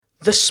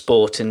The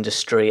Sport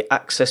Industry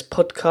Access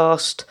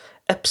Podcast,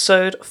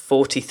 Episode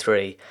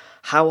 43.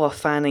 How are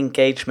fan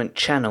engagement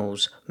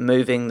channels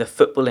moving the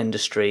football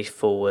industry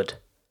forward?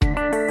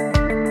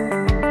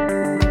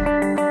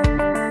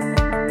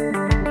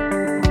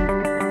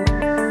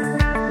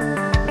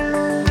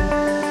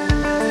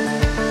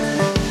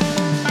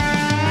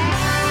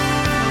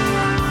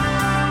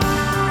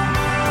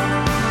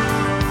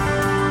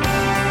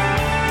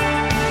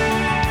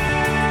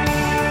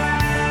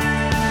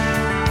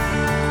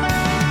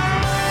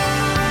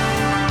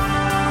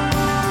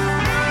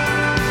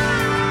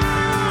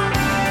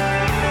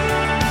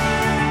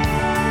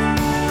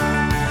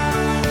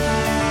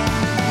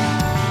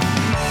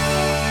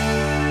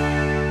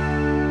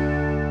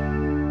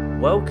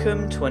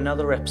 Welcome to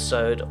another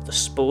episode of the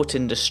Sport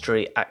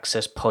Industry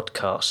Access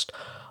Podcast.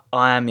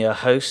 I am your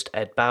host,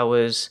 Ed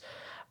Bowers.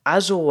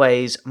 As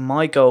always,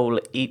 my goal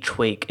each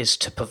week is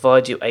to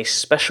provide you a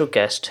special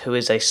guest who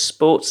is a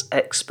sports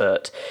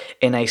expert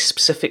in a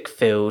specific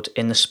field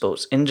in the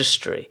sports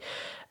industry,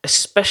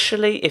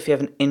 especially if you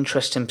have an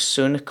interest in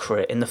pursuing a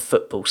career in the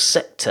football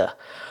sector.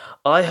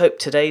 I hope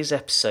today's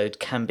episode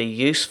can be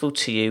useful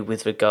to you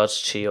with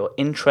regards to your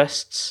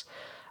interests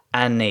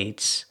and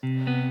needs.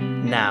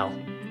 Now,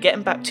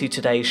 getting back to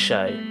today's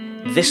show,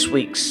 this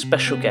week's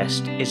special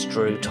guest is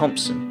Drew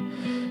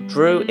Thomson.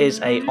 Drew is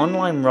an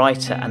online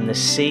writer and the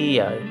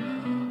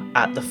CEO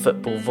at The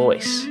Football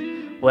Voice,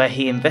 where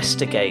he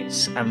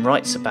investigates and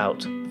writes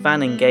about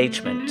fan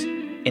engagement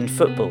in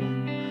football.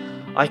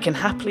 I can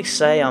happily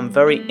say I'm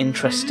very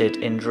interested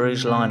in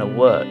Drew's line of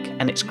work,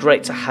 and it's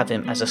great to have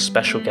him as a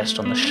special guest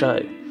on the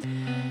show.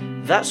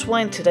 That's why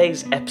in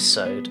today's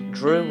episode,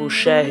 Drew will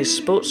share his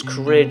sports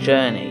career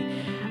journey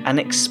and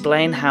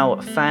explain how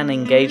fan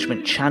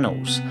engagement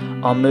channels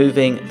are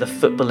moving the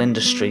football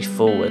industry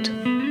forward.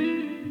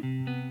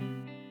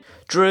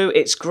 Drew,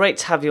 it's great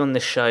to have you on the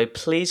show.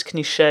 Please, can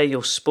you share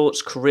your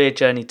sports career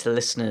journey to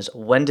listeners?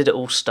 When did it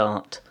all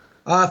start?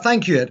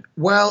 Thank you, Ed.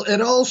 Well, it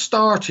all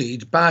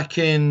started back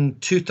in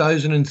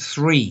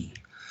 2003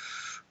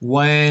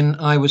 when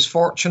I was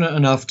fortunate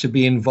enough to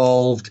be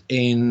involved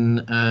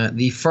in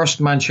the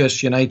first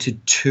Manchester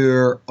United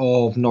tour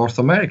of North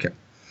America.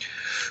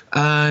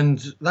 And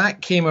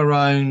that came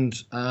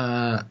around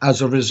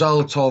as a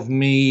result of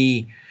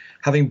me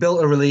having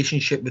built a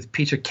relationship with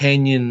Peter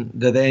Kenyon,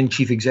 the then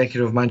chief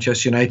executive of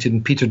Manchester United,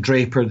 and Peter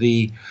Draper,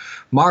 the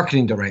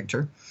marketing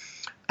director.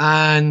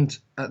 And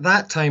at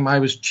that time, I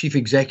was chief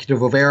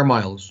executive of Air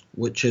Miles,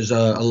 which is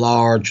a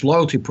large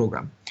loyalty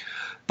program.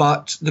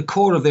 But the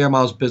core of the Air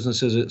Miles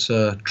business is it's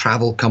a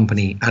travel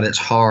company at its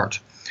heart.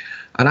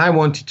 And I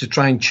wanted to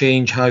try and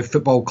change how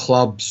football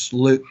clubs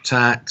looked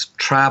at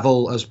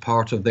travel as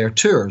part of their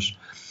tours.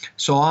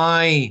 So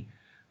I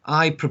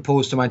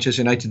proposed to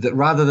Manchester United that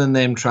rather than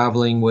them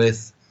travelling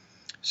with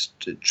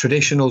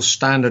traditional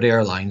standard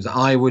airlines,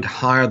 I would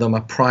hire them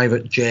a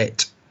private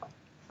jet.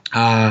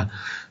 I'd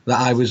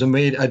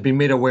been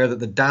made aware that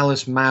the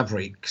Dallas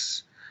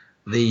Mavericks,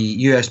 the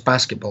US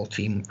basketball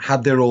team,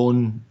 had their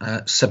own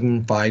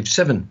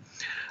 757.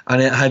 And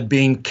it had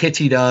been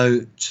kitted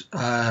out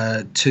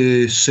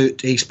to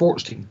suit a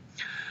sports team.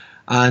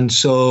 And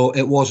so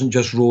it wasn't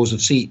just rows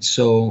of seats.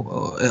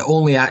 So it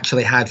only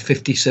actually had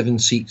 57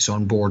 seats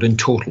on board in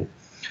total.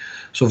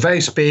 So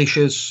very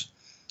spacious,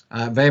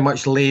 very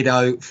much laid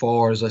out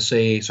for, as I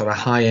say, sort of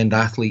high-end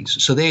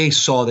athletes. So they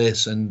saw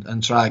this,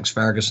 and Sir Alex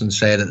Ferguson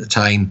said at the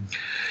time,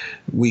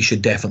 we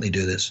should definitely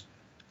do this.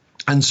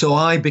 And so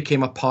I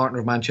became a partner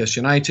of Manchester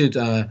United,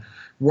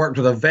 worked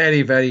with a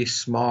very, very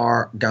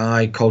smart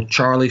guy called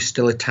Charlie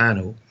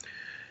Stilitano,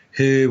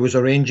 who was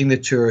arranging the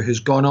tour,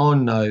 who's gone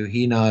on now.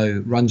 He now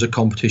runs a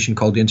competition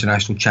called the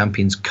International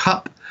Champions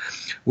Cup,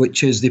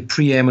 which is the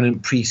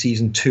preeminent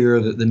pre-season tour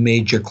that the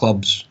major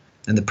clubs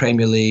in the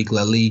Premier League,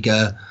 La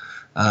Liga,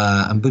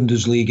 and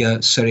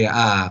Bundesliga, Serie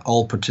A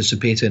all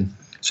participate in.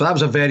 So that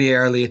was a very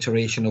early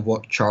iteration of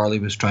what Charlie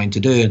was trying to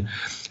do.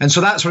 And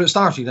so that's where it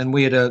started. And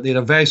they had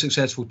a very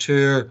successful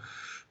tour.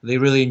 They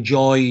really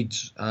enjoyed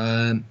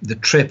the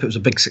trip. It was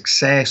a big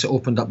success. It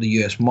opened up the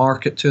US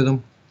market to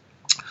them.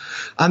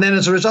 And then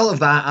as a result of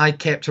that, I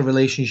kept a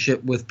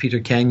relationship with Peter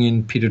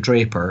Kenyon, Peter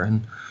Draper.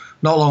 And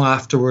not long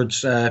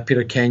afterwards,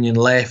 Peter Kenyon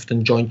left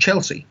and joined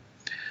Chelsea.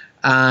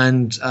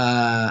 And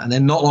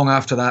then not long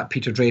after that,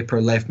 Peter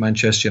Draper left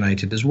Manchester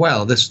United as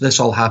well. This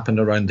all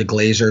happened around the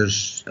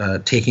Glazers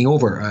taking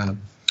over.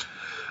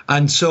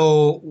 And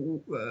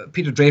so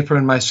Peter Draper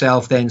and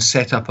myself then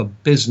set up a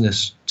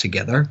business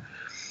together,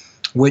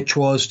 which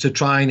was to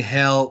try and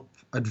help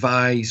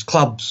advise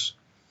clubs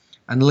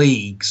and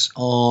leagues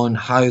on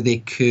how they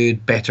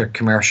could better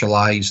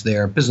commercialise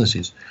their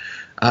businesses.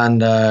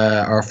 And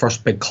our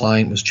first big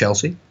client was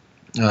Chelsea,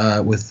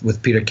 with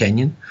Peter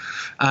Kenyon.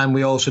 And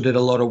we also did a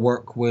lot of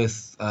work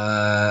with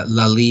La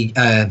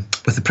Liga,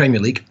 with the Premier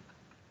League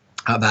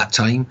at that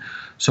time,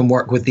 some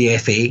work with the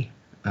FA.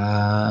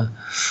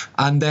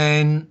 And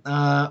then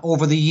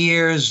over the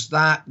years,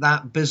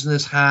 that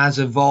business has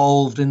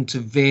evolved into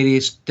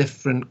various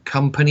different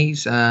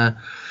companies, and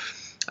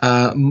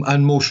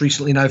most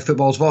recently now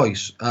Football's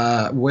Voice,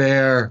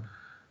 where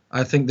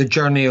I think the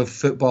journey of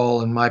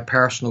football and my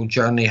personal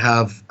journey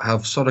have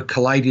sort of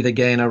collided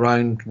again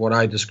around what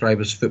I describe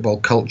as football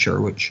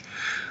culture, which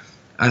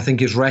I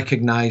think is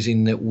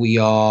recognizing that we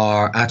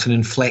are at an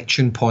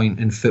inflection point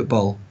in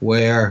football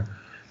where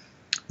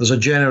there's a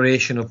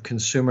generation of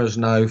consumers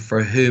now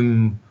for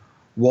whom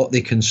what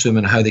they consume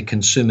and how they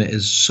consume it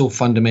is so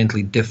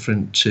fundamentally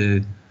different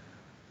to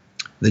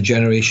the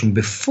generation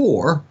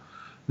before,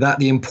 that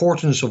the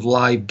importance of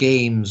live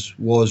games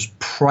was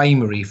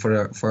primary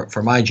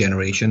for my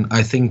generation.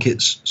 I think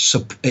it's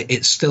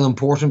still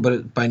important, but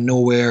it by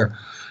nowhere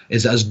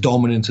is as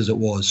dominant as it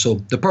was.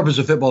 So the purpose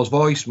of Football's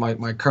Voice,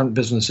 my current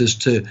business, is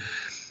to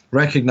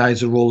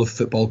recognise the role of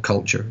football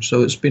culture.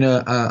 So it's been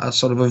a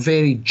sort of a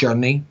varied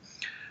journey,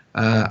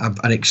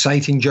 an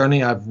exciting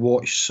journey. I've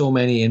watched so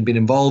many and been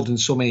involved in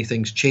so many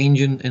things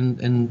changing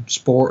in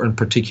sport, and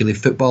particularly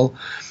football.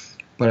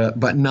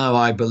 But now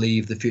I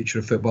believe the future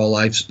of football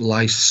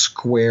lies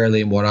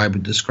squarely in what I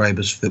would describe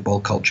as football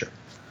culture.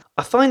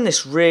 I find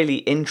this really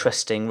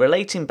interesting.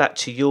 Relating back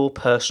to your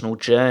personal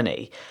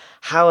journey,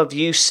 how have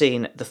you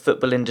seen the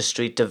football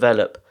industry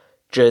develop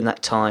during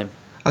that time?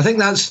 I think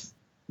that's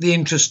the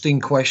interesting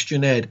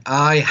question, Ed.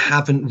 I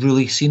haven't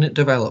really seen it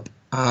develop,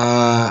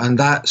 and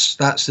that's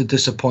the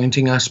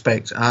disappointing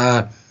aspect.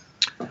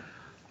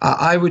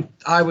 I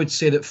would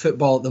say that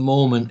football at the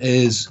moment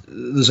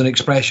there's an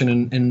expression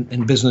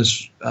in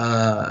business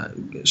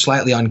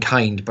slightly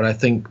unkind, but I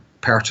think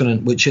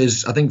pertinent, which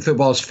is I think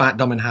football is fat,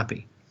 dumb and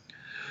happy.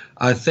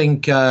 I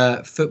think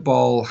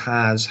football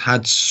has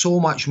had so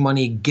much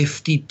money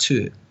gifted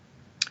to it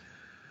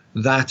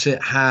that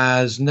it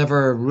has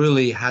never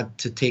really had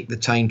to take the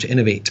time to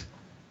innovate.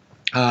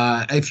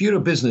 If you're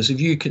a business, if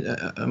you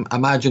can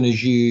imagine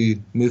as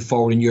you move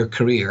forward in your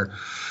career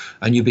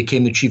and you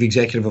became the chief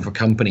executive of a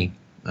company,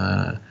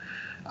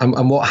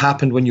 and what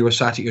happened when you were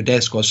sat at your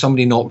desk was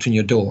somebody knocked on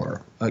your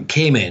door,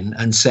 came in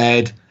and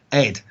said,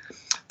 Ed,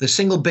 the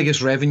single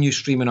biggest revenue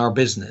stream in our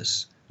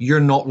business, you're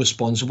not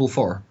responsible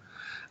for.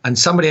 And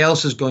somebody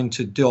else is going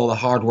to do all the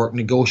hard work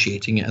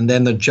negotiating it, and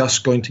then they're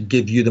just going to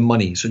give you the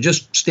money. So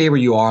just stay where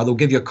you are. They'll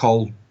give you a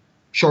call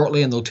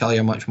shortly and they'll tell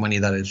you how much money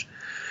that is.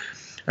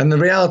 And the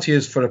reality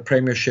is, for a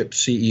Premiership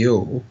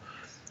CEO,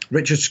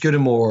 Richard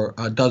Scudamore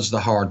does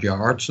the hard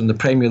yards, and the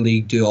Premier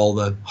League do all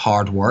the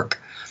hard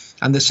work.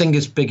 And the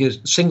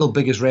single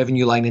biggest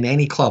revenue line in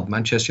any club,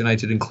 Manchester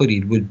United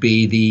included, would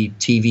be the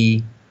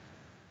TV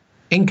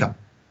income,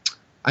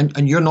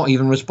 and you're not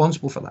even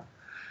responsible for that.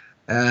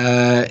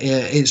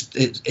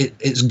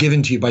 It's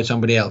given to you by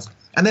somebody else.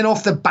 And then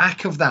off the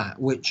back of that,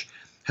 which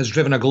has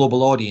driven a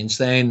global audience,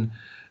 then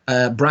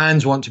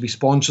brands want to be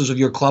sponsors of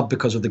your club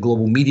because of the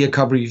global media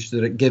coverage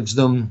that it gives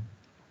them,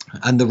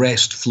 and the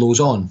rest flows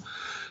on.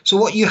 So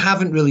what you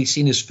haven't really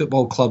seen is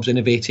football clubs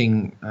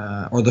innovating,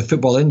 or the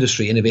football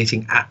industry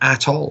innovating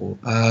at all.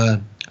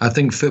 I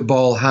think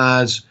football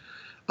has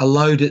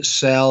allowed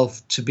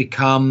itself to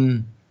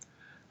become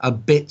a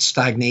bit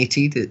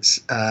stagnated.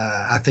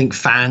 I think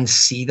fans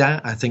see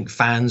that. I think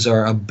fans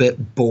are a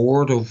bit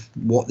bored of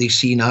what they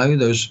see now.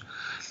 There's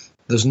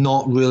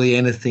not really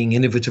anything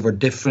innovative or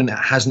different. It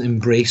hasn't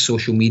embraced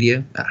social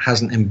media. It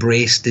hasn't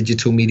embraced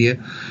digital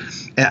media.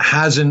 It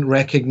hasn't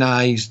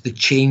recognized the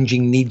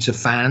changing needs of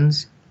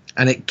fans.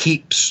 And it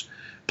keeps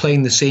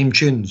playing the same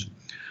tunes.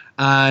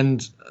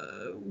 And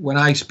when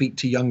I speak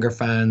to younger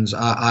fans,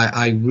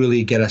 I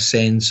really get a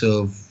sense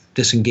of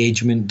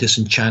disengagement,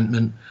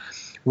 disenchantment,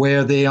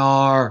 where they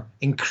are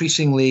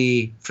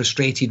increasingly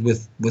frustrated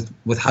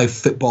with how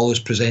football is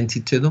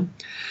presented to them.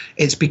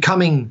 It's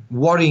becoming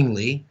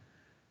worryingly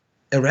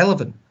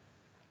irrelevant.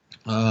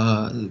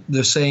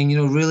 They're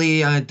saying, really,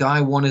 do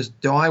I want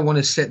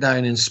to sit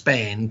down and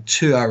spend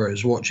 2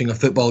 hours watching a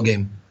football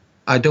game?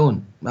 I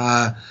don't.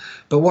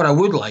 But what I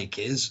would like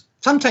is,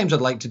 sometimes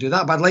I'd like to do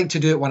that, but I'd like to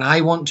do it when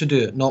I want to do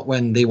it, not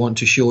when they want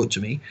to show it to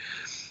me.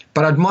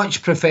 But I'd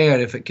much prefer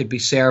if it could be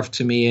served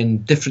to me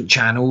in different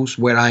channels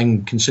where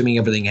I'm consuming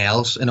everything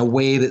else in a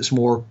way that's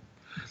more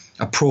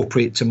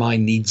appropriate to my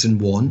needs and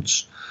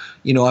wants.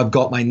 I've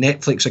got my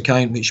Netflix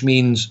account, which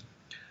means,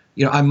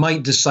 I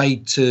might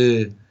decide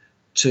to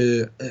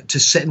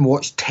sit and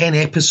watch 10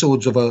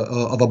 episodes of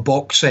a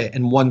box set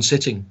in one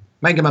sitting.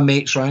 Might get my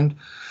mates round,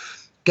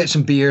 get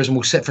some beers, and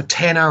we'll sit for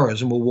 10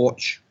 hours and we'll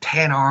watch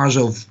 10 hours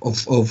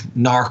of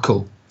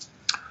Narco.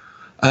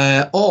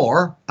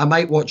 Or I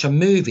might watch a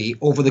movie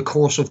over the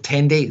course of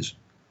 10 days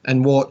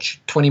and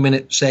watch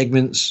 20-minute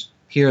segments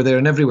here, there,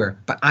 and everywhere.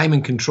 But I'm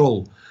in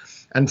control.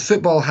 And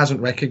football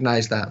hasn't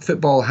recognised that.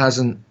 Football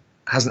hasn't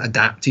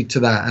adapted to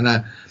that.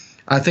 And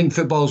I think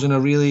football's in a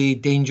really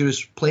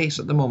dangerous place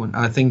at the moment.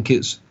 I think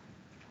it's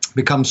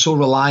become so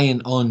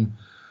reliant on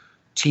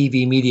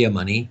TV media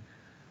money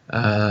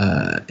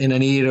in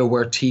an era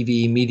where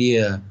TV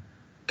media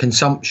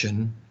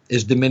consumption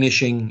is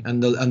diminishing,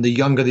 and the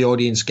younger the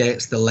audience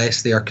gets, the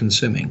less they are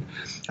consuming.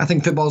 I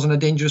think football's in a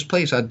dangerous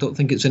place. I don't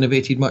think it's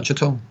innovated much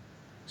at all.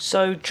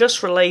 So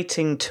just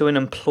relating to an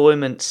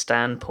employment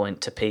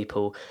standpoint to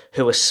people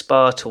who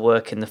aspire to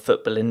work in the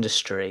football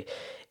industry,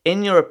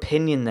 in your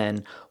opinion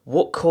then,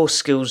 What core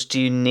skills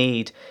do you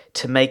need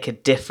to make a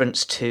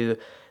difference to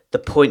the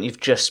point you've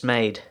just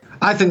made?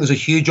 I think there's a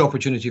huge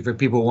opportunity for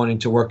people wanting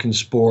to work in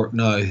sport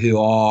now who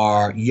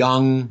are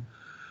young,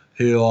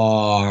 who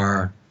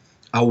are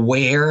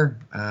aware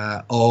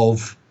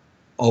of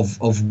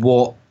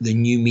what the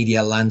new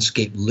media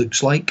landscape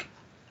looks like.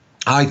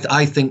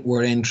 I think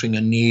we're entering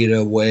an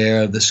era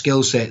where the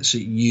skill sets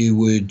that you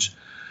would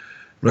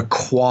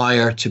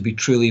require to be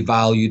truly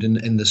valued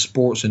in the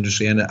sports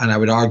industry, and I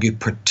would argue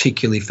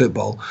particularly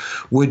football,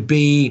 would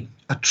be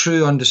a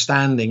true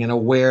understanding and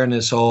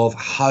awareness of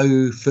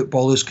how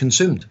football is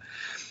consumed,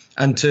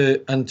 and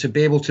to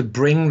be able to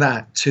bring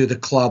that to the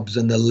clubs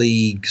and the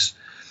leagues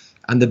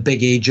and the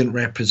big agent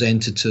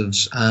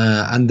representatives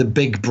and the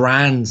big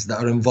brands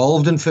that are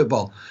involved in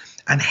football,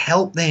 and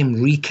help them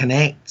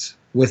reconnect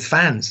with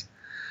fans.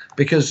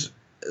 Because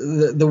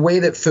the way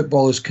that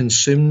football is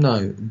consumed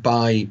now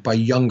by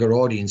younger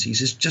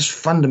audiences is just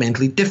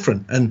fundamentally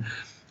different. And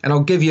I'll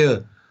give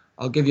you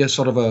a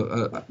sort of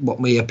a what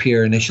may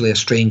appear initially a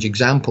strange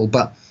example,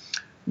 but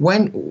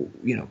when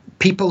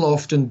people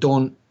often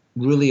don't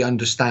really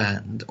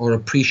understand or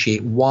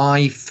appreciate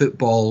why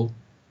football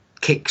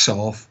kicks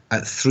off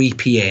at 3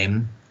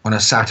 p.m. on a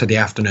Saturday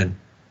afternoon.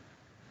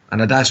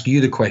 And I'd ask you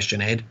the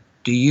question, Ed,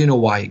 do you know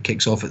why it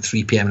kicks off at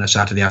 3 p.m. on a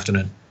Saturday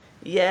afternoon?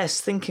 Yes,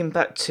 thinking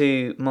back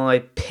to my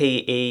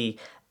PE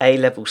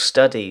A-level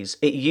studies,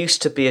 it used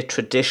to be a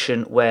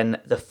tradition when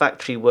the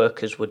factory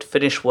workers would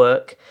finish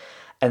work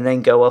and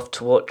then go off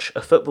to watch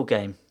a football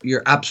game.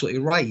 You're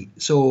absolutely right.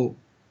 So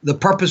the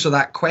purpose of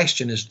that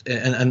question is,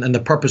 and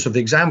the purpose of the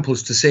example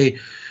is to say,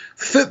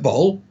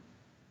 football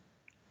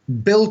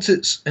built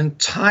its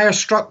entire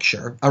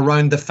structure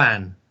around the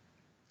fan.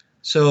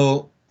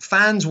 So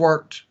fans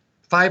worked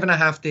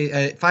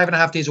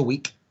 5.5 days a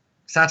week,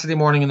 Saturday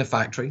morning in the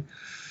factory,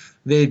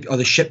 or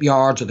the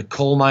shipyards or the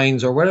coal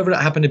mines or wherever it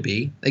happened to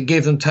be. It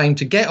gave them time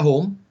to get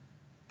home,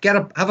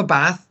 have a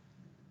bath,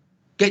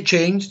 get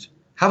changed,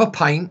 have a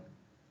pint,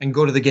 and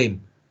go to the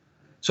game.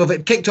 So if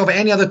it kicked off at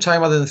any other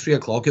time other than 3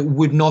 o'clock, it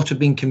would not have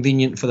been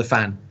convenient for the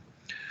fan.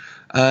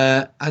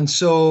 And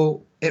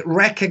so it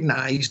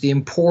recognised the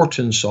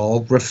importance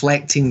of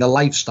reflecting the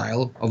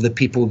lifestyle of the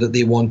people that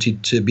they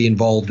wanted to be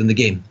involved in the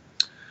game.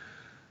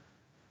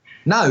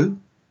 Now,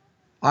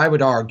 I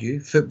would argue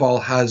football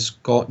has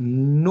got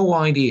no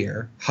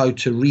idea how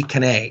to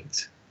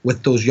reconnect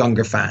with those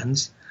younger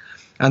fans.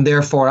 And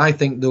therefore, I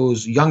think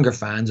those younger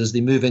fans, as they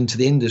move into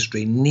the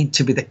industry, need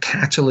to be the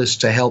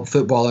catalyst to help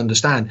football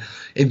understand.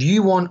 If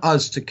you want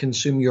us to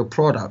consume your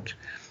product,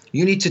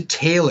 you need to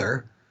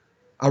tailor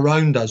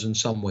around us in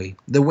some way.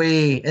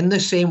 In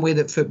the same way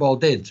that football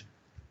did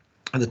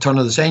at the turn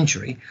of the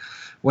century,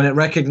 when it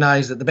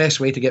recognised that the best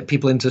way to get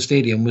people into a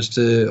stadium was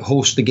to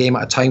host the game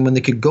at a time when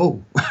they could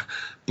go,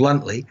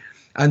 bluntly.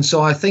 And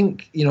so I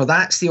think,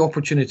 that's the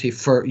opportunity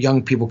for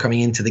young people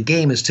coming into the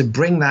game, is to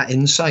bring that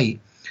insight,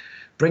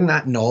 bring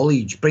that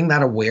knowledge, bring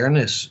that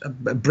awareness,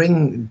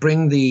 bring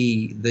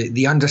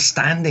the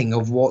understanding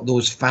of what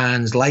those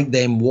fans like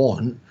them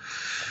want,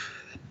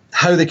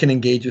 how they can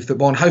engage with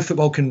football and how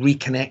football can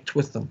reconnect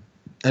with them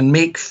and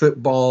make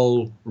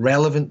football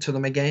relevant to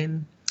them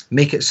again,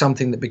 make it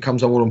something that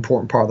becomes a more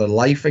important part of their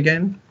life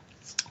again.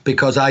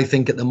 Because I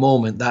think at the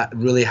moment that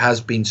really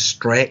has been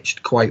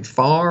stretched quite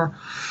far,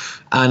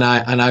 and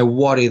I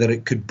worry that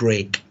it could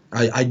break.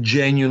 I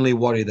genuinely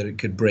worry that it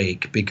could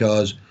break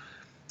because,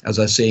 as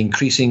I say,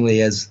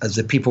 increasingly as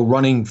the people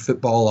running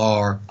football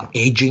are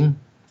aging,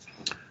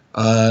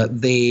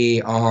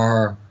 they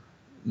are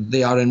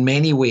in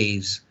many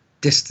ways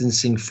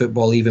distancing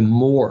football even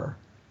more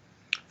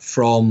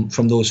from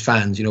those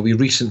fans. We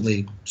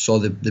recently saw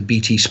the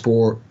BT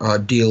Sport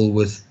deal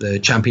with the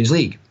Champions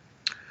League,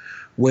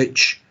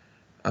 which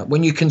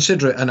when you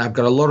consider it, and I've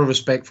got a lot of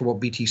respect for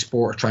what BT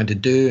Sport are trying to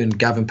do and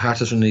Gavin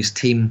Patterson and his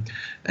team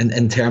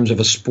in terms of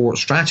a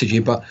sports strategy,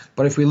 but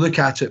if we look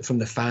at it from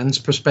the fans'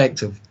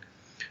 perspective,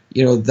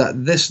 that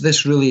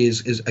this really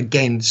is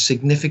again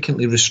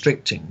significantly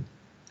restricting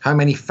how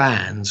many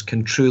fans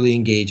can truly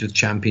engage with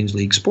Champions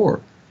League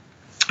sport.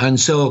 And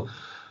so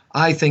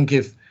I think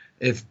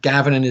if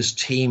Gavin and his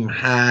team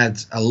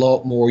had a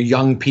lot more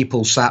young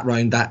people sat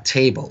around that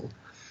table,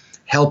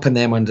 helping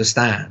them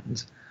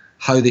understand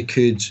how they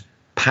could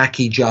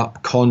package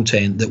up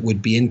content that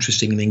would be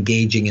interesting and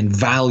engaging and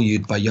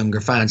valued by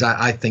younger fans,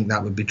 I think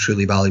that would be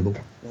truly valuable.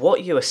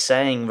 What you are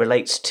saying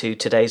relates to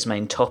today's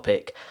main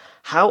topic.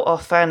 How are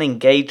fan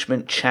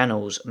engagement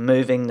channels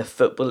moving the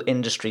football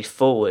industry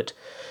forward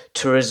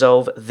to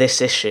resolve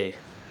this issue?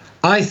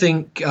 I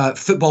think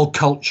football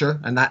culture,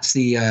 and that's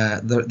the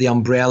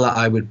umbrella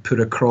I would put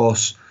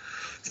across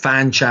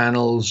fan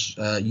channels,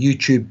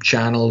 YouTube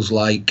channels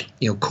like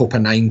Copa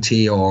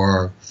 90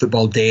 or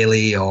Football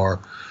Daily or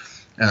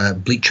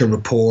Bleacher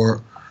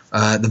Report,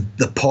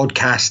 the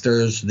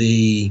podcasters,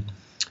 the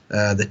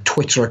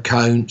Twitter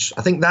accounts.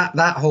 I think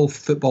that whole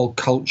football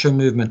culture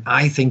movement,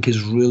 I think,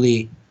 is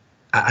really,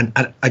 and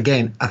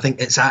again, I think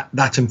it's at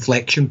that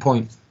inflection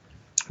point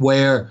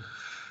where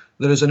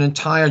there is an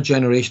entire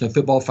generation of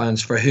football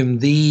fans for whom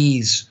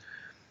these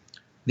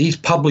these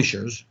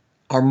publishers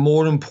are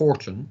more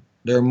important,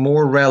 they're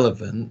more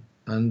relevant,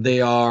 and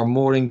they are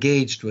more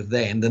engaged with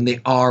them than they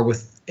are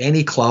with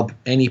any club,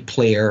 any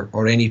player,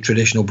 or any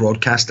traditional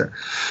broadcaster.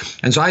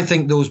 And so I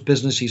think those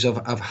businesses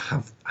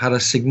have had a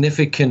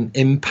significant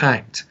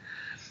impact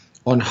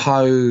on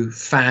how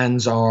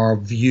fans are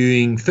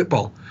viewing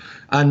football.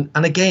 And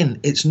again,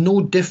 it's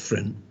no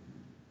different.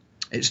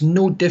 It's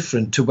no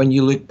different to when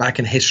you look back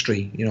in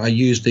history. I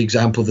used the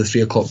example of the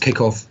 3:00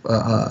 kickoff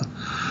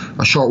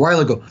a short while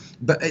ago.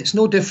 But it's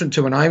no different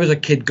to when I was a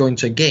kid going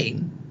to a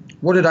game.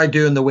 What did I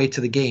do on the way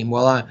to the game?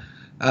 Well,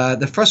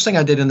 the first thing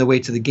I did on the way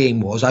to the game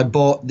was I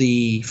bought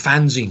the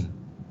fanzine.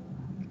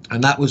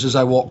 And that was as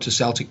I walked to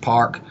Celtic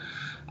Park.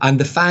 And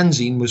the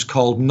fanzine was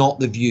called Not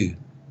the View,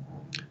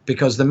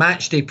 because the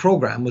match day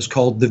programme was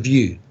called The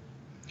View.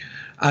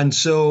 And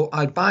so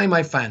I'd buy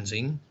my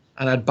fanzine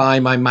and I'd buy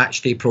my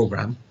match day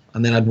programme,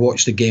 and then I'd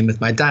watch the game with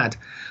my dad.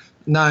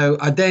 Now,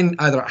 I'd then,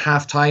 either at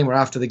half-time or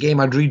after the game,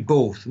 I'd read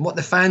both. And what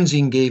the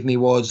fanzine gave me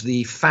was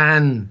the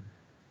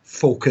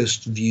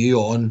fan-focused view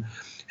on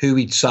who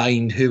we'd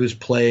signed, who was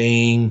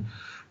playing,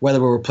 whether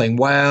we were playing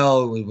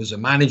well, was a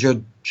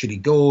manager, should he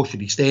go,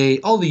 should he stay,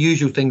 all the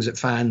usual things that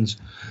fans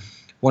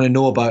want to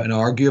know about and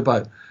argue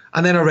about.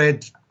 And then I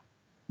read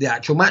the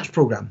actual match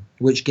programme,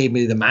 which gave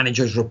me the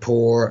manager's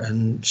report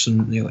and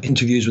some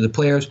interviews with the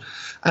players.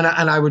 And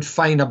I would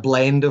find a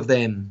blend of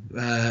them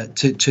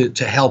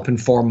to help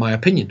inform my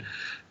opinion.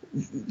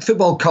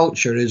 Football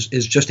culture is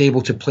just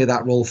able to play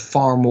that role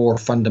far more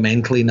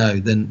fundamentally now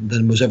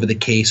than was ever the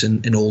case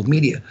in old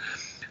media.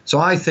 So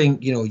I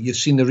think, you've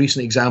seen the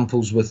recent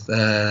examples with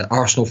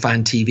Arsenal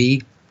Fan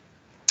TV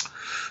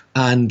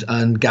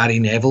and Gary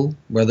Neville,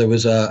 where there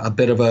was a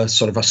bit of a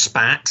sort of a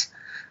spat.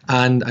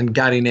 And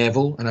Gary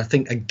Neville, and I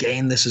think,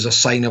 again, this is a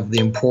sign of the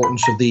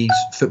importance of these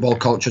football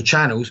culture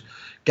channels,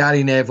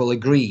 Gary Neville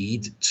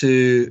agreed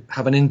to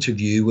have an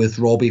interview with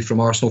Robbie from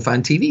Arsenal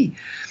Fan TV.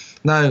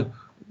 Now,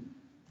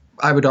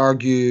 I would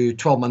argue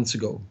 12 months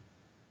ago,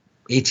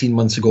 18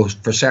 months ago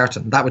for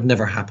certain, that would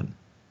never happen.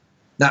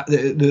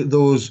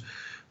 Those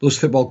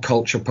football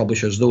culture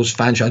publishers, those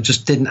fan channels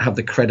just didn't have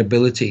the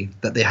credibility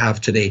that they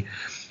have today.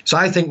 So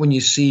I think when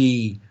you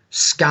see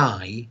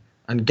Sky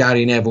and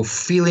Gary Neville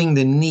feeling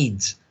the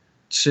need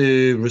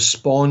to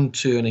respond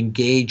to and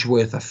engage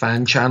with a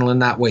fan channel in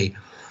that way,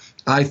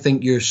 I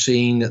think you're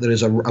seeing that there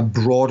is a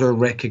broader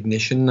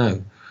recognition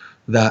now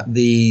that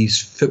these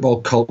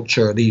football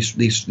culture,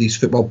 these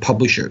football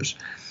publishers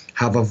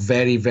have a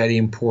very, very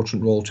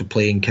important role to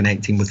play in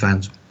connecting with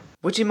fans.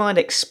 Would you mind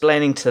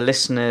explaining to the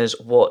listeners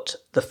what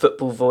the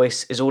Football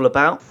Voice is all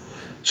about?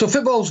 So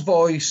Football's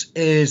Voice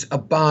is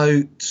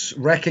about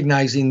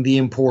recognising the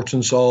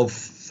importance of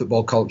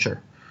football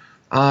culture.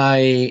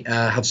 I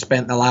have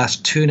spent the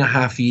last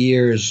 2.5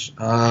 years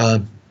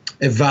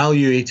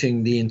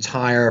evaluating the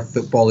entire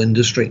football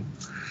industry,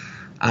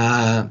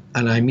 and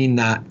I mean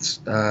that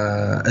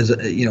as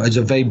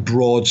a very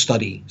broad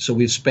study. So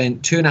we've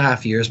spent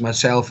 2.5 years,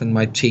 myself and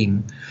my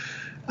team,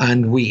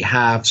 and we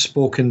have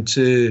spoken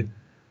to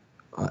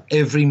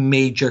every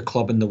major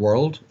club in the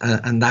world,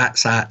 and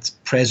that's at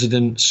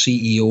president,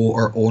 CEO,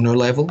 or owner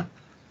level.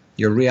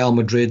 Your Real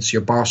Madrids,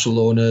 your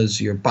Barcelonas,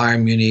 your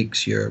Bayern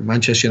Munichs, your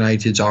Manchester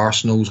Uniteds,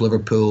 Arsenals,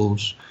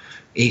 Liverpools,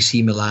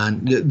 AC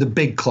Milan, the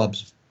big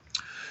clubs.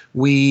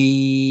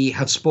 We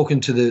have spoken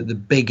to the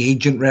big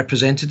agent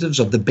representatives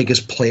of the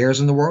biggest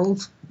players in the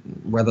world,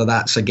 whether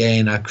that's,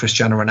 again, a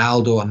Cristiano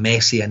Ronaldo, a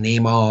Messi, a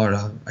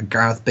Neymar, a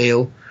Gareth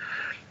Bale.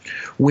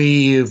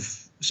 We've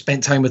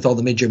spent time with all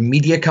the major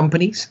media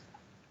companies,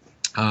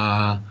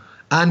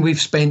 and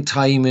we've spent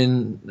time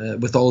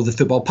with all of the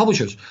football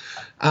publishers.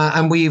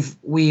 And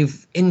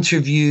we've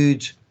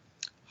interviewed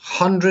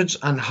hundreds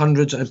and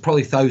hundreds, and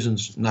probably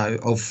thousands now,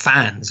 of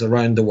fans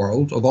around the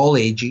world of all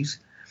ages,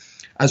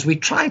 as we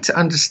try to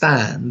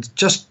understand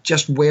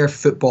just where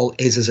football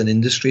is as an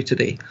industry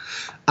today.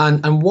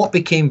 And what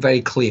became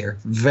very clear,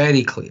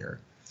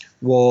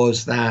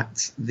 was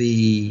that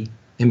the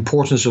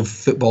importance of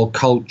football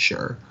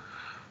culture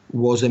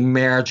was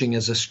emerging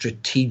as a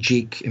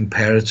strategic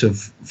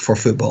imperative for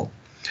football.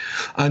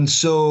 And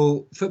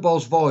so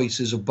Football's Voice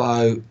is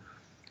about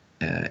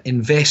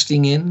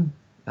investing in,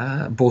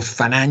 both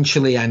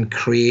financially and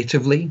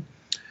creatively,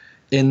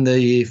 in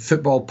the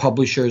football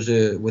publishers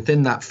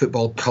within that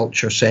football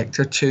culture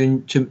sector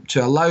to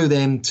allow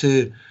them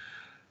to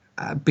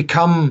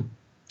become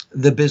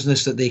the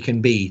business that they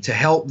can be, to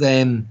help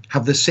them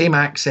have the same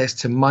access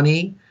to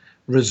money,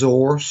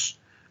 resource,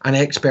 and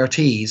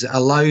expertise that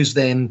allows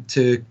them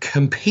to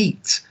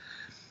compete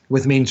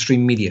with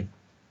mainstream media.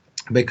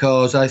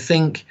 Because I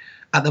think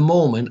at the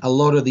moment, a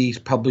lot of these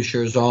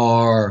publishers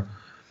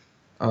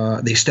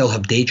they still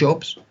have day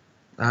jobs.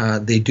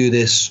 They do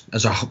this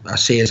as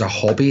a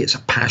hobby. It's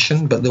a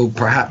passion, but they'll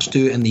perhaps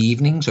do it in the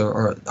evenings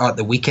or at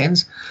the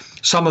weekends.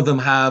 Some of them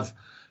have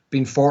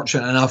been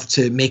fortunate enough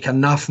to make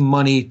enough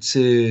money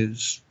to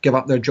give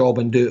up their job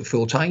and do it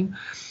full time.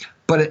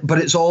 But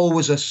it's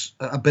always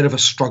a bit of a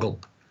struggle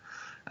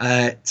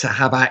to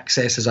have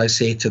access, as I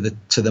say, to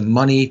the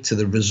money, to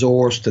the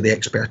resource, to the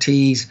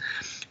expertise,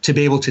 to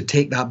be able to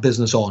take that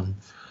business on.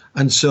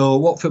 And so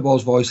what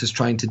Football's Voice is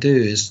trying to do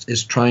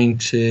is trying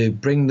to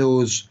bring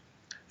those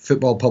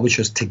football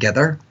publishers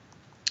together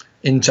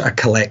into a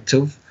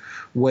collective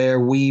where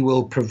we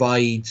will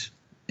provide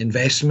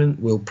investment,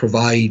 we'll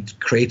provide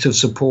creative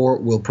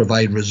support, we'll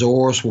provide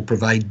resource, we'll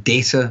provide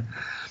data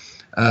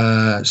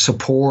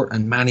support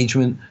and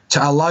management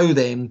to allow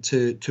them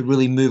to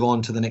really move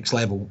on to the next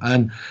level.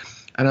 And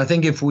I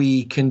think if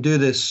we can do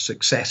this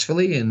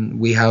successfully, and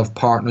we have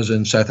partners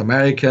in South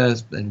America,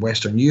 in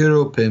Western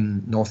Europe,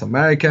 in North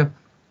America,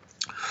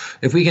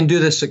 if we can do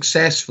this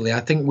successfully,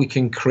 I think we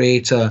can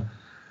create a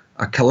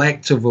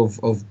collective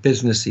of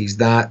businesses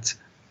that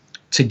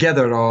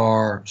together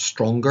are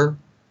stronger,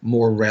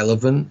 more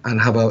relevant,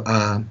 and have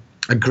a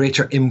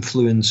greater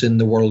influence in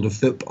the world of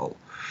football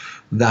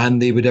than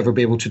they would ever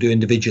be able to do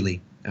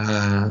individually.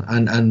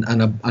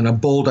 And a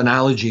bold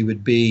analogy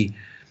would be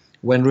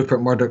when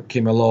Rupert Murdoch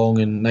came along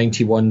in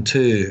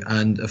 91-2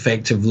 and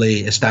effectively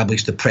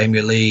established the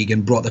Premier League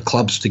and brought the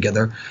clubs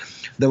together.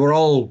 They were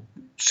all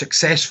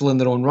successful in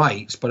their own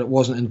rights, but it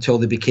wasn't until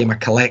they became a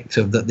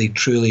collective that they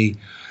truly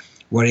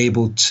were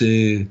able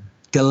to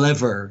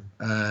deliver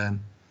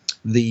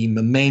the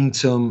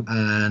momentum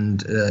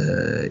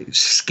and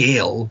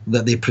scale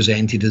that they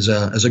presented as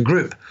a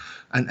group.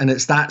 And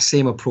it's that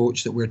same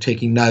approach that we're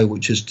taking now,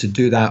 which is to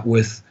do that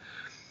with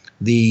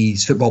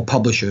these football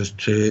publishers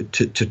to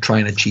try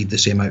and achieve the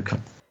same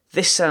outcome.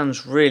 This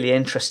sounds really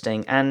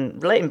interesting.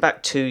 And relating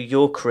back to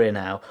your career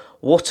now,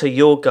 what are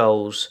your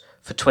goals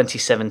for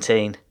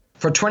 2017?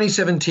 For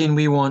 2017,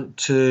 we want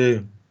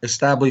to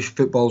establish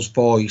Football's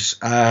Voice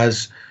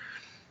as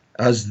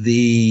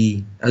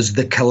the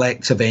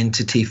collective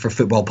entity for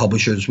football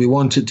publishers. We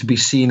want it to be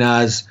seen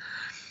as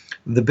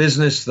the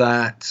business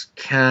that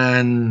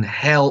can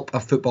help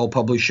a football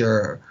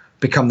publisher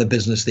become the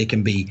business they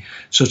can be.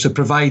 So to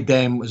provide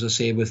them, as I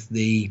say, with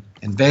the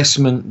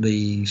investment,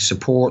 the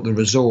support, the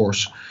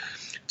resource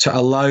to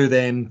allow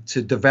them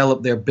to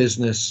develop their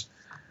business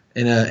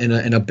in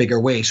a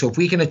bigger way. So if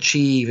we can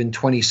achieve in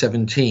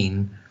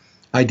 2017,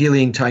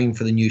 ideally in time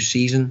for the new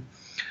season,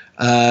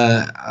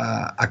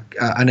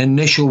 an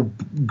initial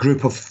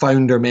group of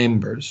founder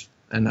members,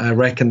 and I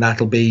reckon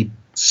that'll be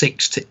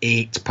 6 to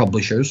 8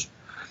 publishers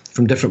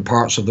from different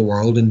parts of the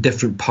world and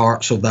different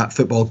parts of that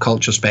football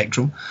culture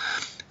spectrum.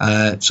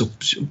 So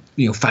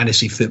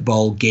fantasy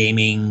football,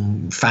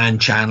 gaming, fan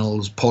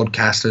channels,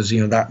 podcasters,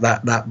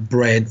 that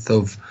breadth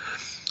of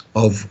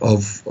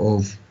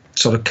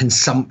sort of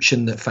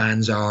consumption that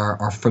fans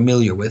are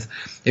familiar with.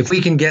 If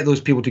we can get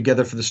those people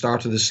together for the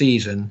start of the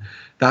season,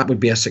 that would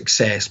be a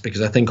success,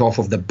 because I think off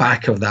of the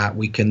back of that,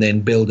 we can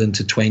then build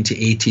into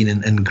 2018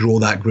 and grow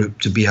that group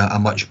to be a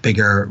much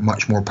bigger,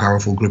 much more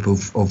powerful group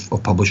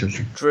of publishers.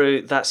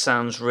 Drew, that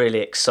sounds really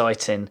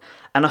exciting.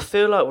 And I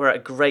feel like we're at a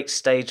great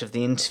stage of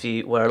the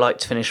interview where I like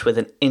to finish with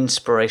an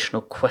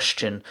inspirational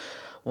question.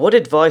 What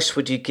advice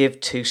would you give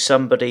to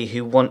somebody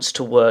who wants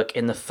to work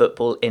in the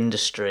football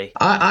industry?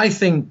 I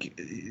think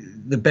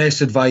the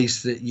best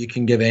advice that you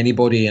can give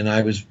anybody, and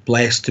I was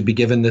blessed to be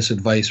given this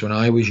advice when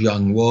I was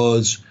young,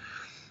 was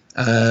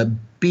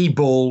be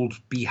bold,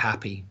 be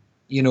happy.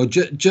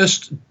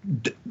 Just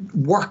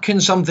work in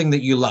something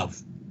that you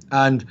love,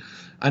 and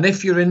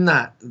if you're in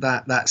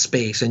that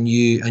space and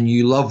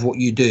you love what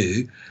you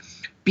do,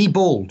 be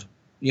bold.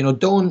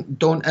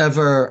 Don't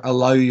ever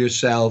allow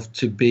yourself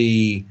to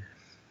be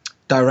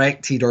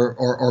directed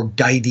or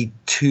guided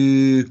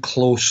too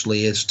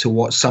closely as to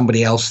what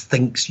somebody else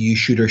thinks you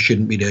should or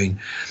shouldn't be doing.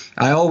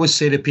 I always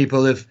say to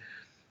people, if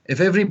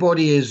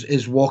everybody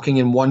is walking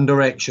in one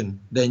direction,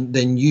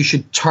 then you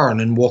should turn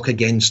and walk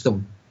against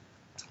them.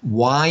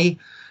 Why?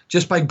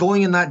 Just by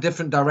going in that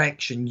different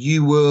direction,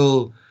 you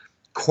will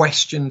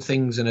question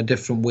things in a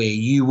different way.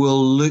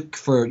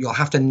 You'll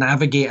have to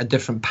navigate a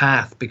different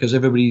path because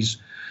everybody's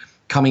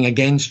coming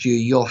against you.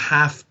 You'll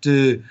have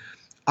to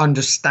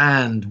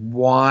understand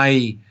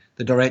why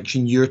the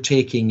direction you're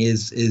taking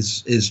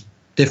is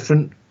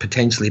different,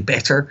 potentially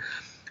better.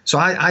 So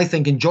I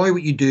think enjoy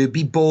what you do,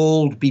 be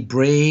bold, be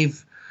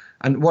brave.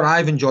 And what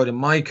I've enjoyed in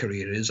my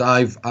career is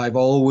I've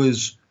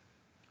always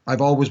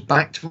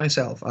backed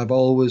myself. I've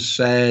always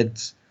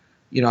said,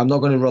 I'm not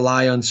going to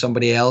rely on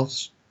somebody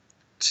else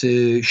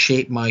to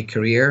shape my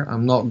career.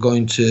 I'm not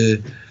going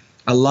to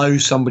allow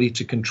somebody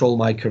to control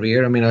my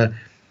career. I mean,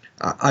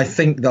 I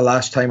think the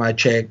last time I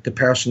checked, the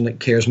person that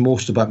cares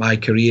most about my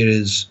career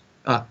is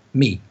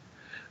me.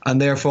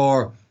 And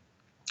therefore,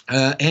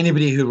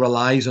 anybody who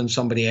relies on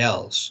somebody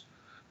else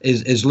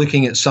is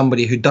looking at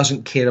somebody who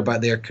doesn't care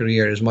about their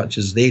career as much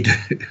as they do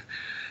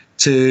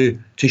to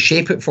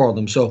shape it for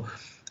them. So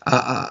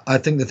I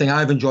think the thing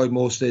I've enjoyed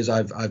most is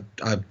I've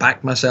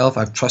backed myself,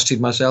 I've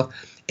trusted myself.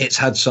 It's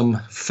had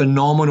some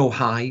phenomenal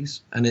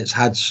highs and it's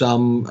had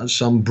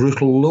some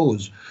brutal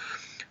lows.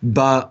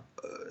 But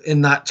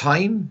in that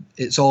time,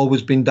 it's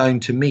always been down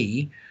to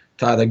me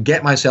to either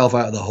get myself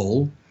out of the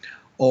hole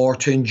or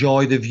to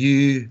enjoy the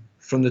view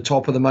from the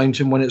top of the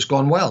mountain when it's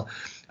gone well.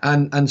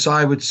 And so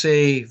I would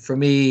say for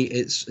me,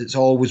 it's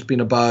always been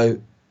about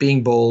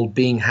being bold,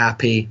 being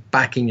happy,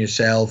 backing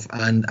yourself,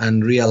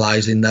 and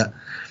realizing that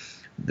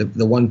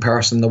the one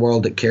person in the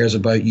world that cares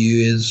about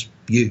you is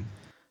you.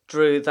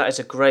 Drew, that is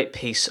a great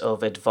piece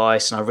of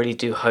advice, and I really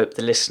do hope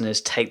the listeners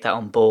take that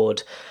on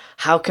board.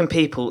 How can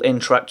people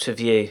interact with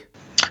you?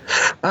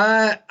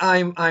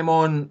 I'm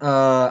on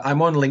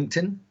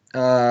LinkedIn,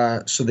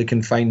 so they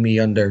can find me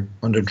under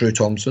Drew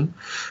Thomson.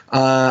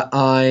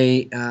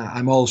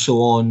 I'm also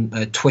on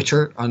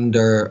Twitter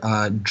under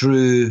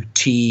Drew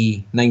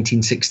T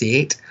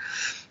 1968.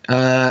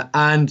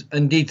 And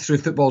indeed through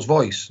Football's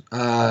Voice.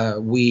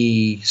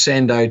 We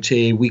send out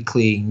a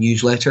weekly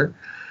newsletter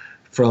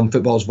from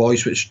Football's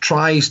Voice, which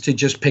tries to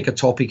just pick a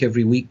topic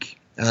every week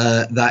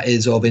that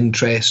is of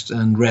interest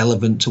and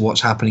relevant to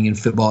what's happening in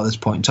football at this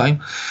point in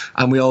time.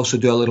 And we also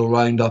do a little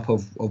roundup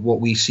of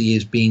what we see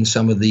as being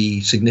some of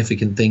the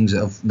significant things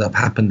that have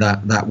happened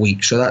that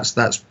week. So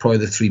that's probably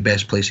the three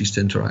best places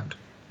to interact.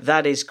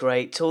 That is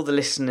great. To all the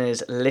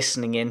listeners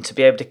listening in, to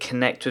be able to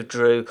connect with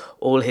Drew,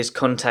 all his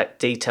contact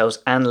details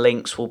and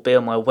links will be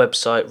on my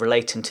website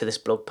relating to this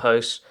blog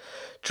post.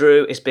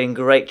 Drew, it's been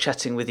great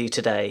chatting with you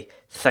today.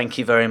 Thank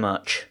you very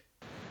much.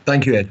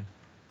 Thank you, Ed.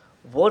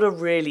 What a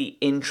really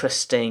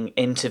interesting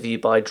interview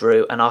by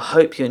Drew, and I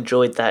hope you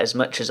enjoyed that as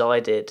much as I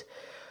did.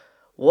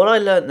 What I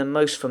learnt the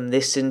most from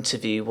this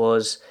interview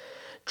was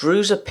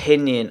Drew's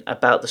opinion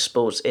about the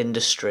sports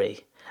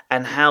industry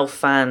and how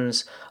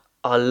fans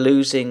are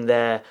losing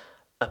their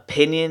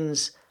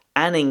opinions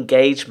and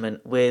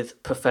engagement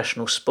with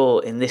professional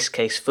sport, in this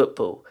case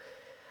football.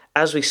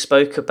 As we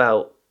spoke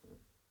about,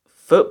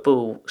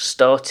 football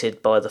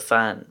started by the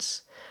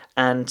fans,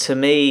 and to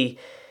me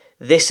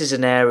this is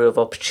an area of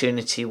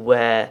opportunity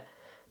where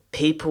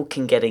people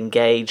can get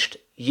engaged.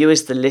 You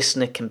as the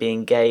listener can be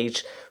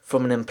engaged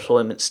from an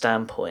employment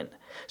standpoint.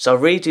 So I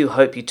really do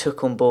hope you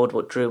took on board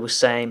what Drew was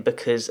saying,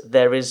 because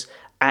there is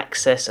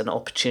access and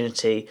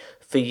opportunity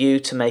for you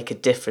to make a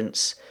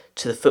difference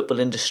to the football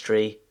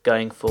industry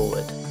going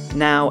forward.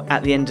 Now,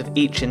 at the end of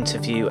each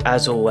interview,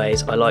 as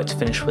always, I like to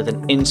finish with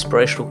an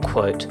inspirational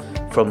quote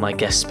from my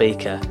guest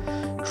speaker.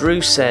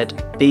 Drew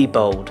said, "Be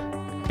bold,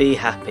 be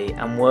happy,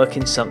 and work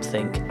in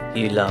something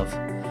you love."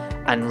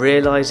 And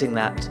realising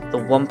that the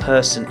one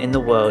person in the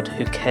world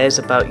who cares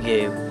about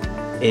you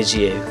is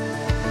you.